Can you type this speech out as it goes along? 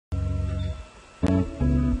So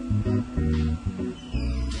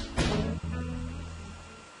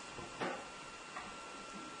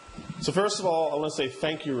first of all, I want to say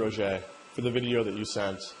thank you, Roger, for the video that you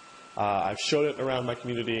sent. I've showed it around my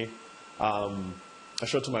community. I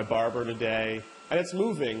showed it to my barber today, and it's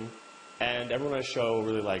moving, and everyone I show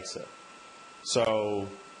really likes it. So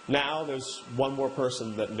now there's one more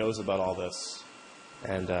person that knows about all this,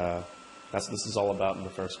 and that's what this is all about in the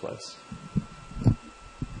first place.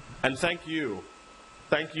 And thank you.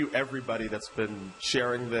 Thank you, everybody that's been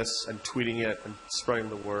sharing this and tweeting it and spreading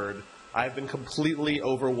the word. I've been completely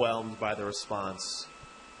overwhelmed by the response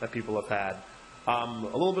that people have had. A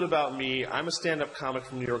little bit about me. I'm a stand-up comic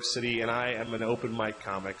from New York City, and I am an open mic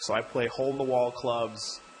comic. So I play hole-in-the-wall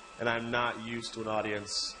clubs, and I'm not used to an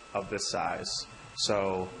audience of this size.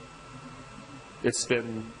 So it's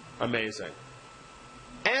been amazing.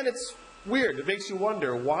 And it's weird. It makes you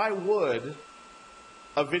wonder, why would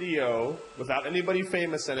a video without anybody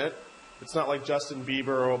famous in it, it's not like Justin Bieber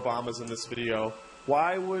or Obama's in this video,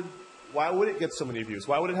 why would it get so many views?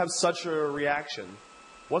 Why would it have such a reaction?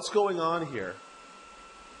 What's going on here?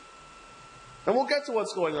 And we'll get to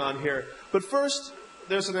what's going on here. But first,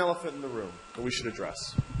 there's an elephant in the room that we should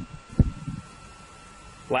address.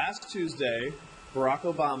 Last Tuesday, Barack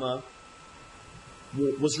Obama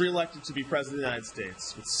was reelected to be President of the United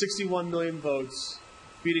States with 61 million votes,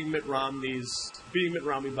 beating Mitt Romney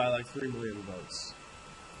by like 3 million votes.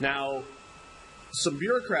 Now, some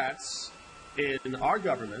bureaucrats in our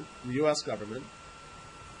government, the U.S. government,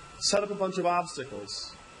 set up a bunch of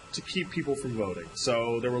obstacles to keep people from voting.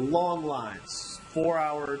 So there were long lines,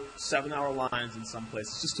 4-hour, 7-hour lines in some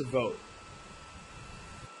places, just to vote.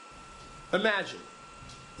 Imagine,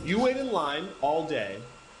 you wait in line all day,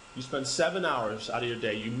 you spend 7 hours out of your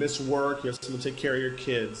day, you miss work, you have someone to take care of your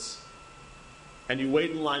kids, and you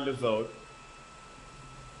wait in line to vote,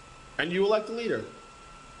 and you elect a leader.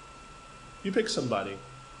 You pick somebody.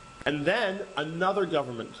 And then another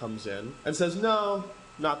government comes in and says, no,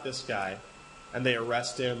 not this guy. And they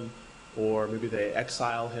arrest him, or maybe they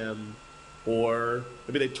exile him, or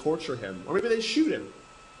maybe they torture him, or maybe they shoot him.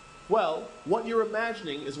 Well, what you're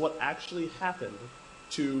imagining is what actually happened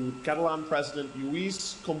to Catalan President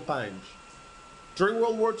Lluís Companys. During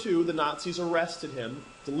World War II, the Nazis arrested him,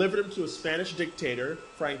 delivered him to a Spanish dictator,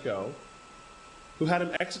 Franco, who had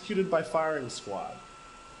him executed by firing squad.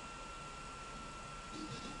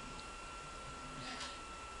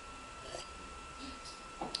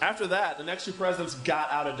 After that, the next two presidents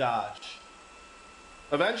got out of Dodge.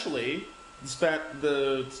 Eventually,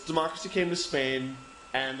 the democracy came to Spain,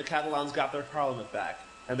 and the Catalans got their parliament back.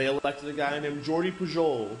 And they elected a guy named Jordi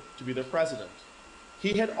Pujol to be their president.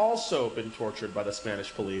 He had also been tortured by the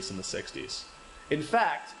Spanish police in the 60s. In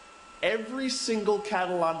fact, every single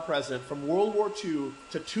Catalan president from World War II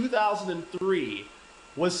to 2003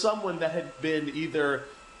 was someone that had been either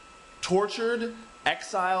tortured,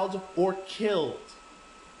 exiled, or killed.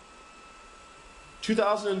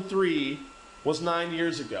 2003 was 9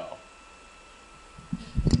 years ago.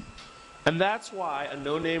 And that's why a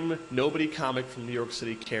no-name, nobody comic from New York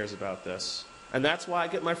City cares about this. And that's why I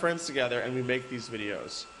get my friends together and we make these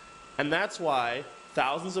videos. And that's why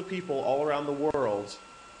thousands of people all around the world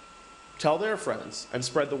tell their friends and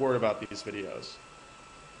spread the word about these videos.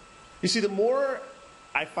 You see, the more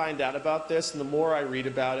I find out about this and the more I read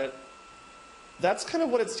about it, that's kind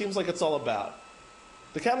of what it seems like it's all about.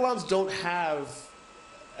 The Catalans don't have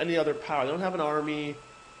any other power. They don't have an army.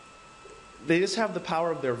 They just have the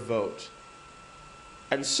power of their vote.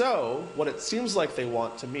 And so, what it seems like they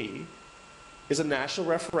want to me is a national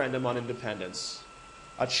referendum on independence,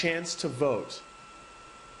 a chance to vote.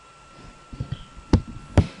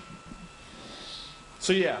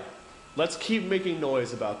 So yeah, let's keep making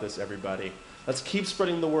noise about this, everybody. Let's keep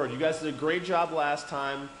spreading the word. You guys did a great job last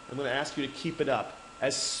time. I'm going to ask you to keep it up,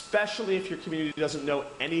 especially if your community doesn't know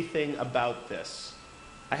anything about this.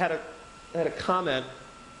 I had a comment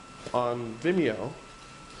on Vimeo.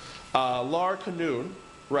 Lar Canoon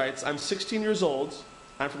writes, I'm 16 years old.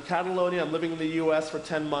 I'm from Catalonia. I'm living in the US for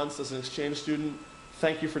 10 months as an exchange student.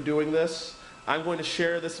 Thank you for doing this. I'm going to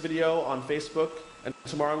share this video on Facebook, and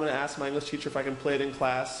tomorrow I'm going to ask my English teacher if I can play it in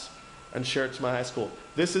class and share it to my high school.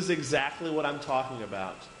 This is exactly what I'm talking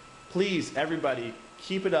about. Please, everybody,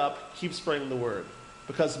 keep it up, keep spreading the word.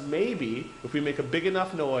 Because maybe, if we make a big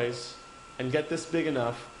enough noise and get this big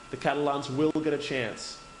enough, the Catalans will get a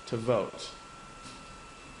chance to vote.